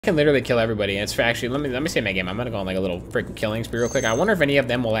can literally kill everybody. And it's actually, let me say my game. I'm gonna go on like a little freaking killing spree real quick. I wonder if any of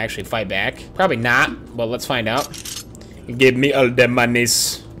them will actually fight back. Probably not, but let's find out. Give me all the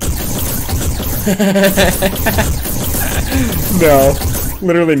monies. No,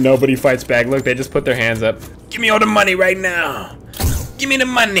 literally nobody fights back. Look, they just put their hands up. Give me all the money right now. Give me the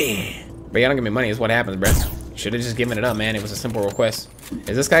money. But you don't give me money is what happens, bruh. Should have just given it up, man. It was a simple request.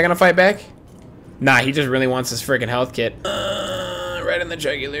 Is this guy gonna fight back? Nah, he just really wants his freaking health kit. Right in the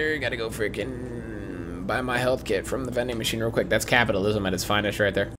jugular. Gotta go freaking buy my health kit from the vending machine real quick. That's capitalism at its finest right there.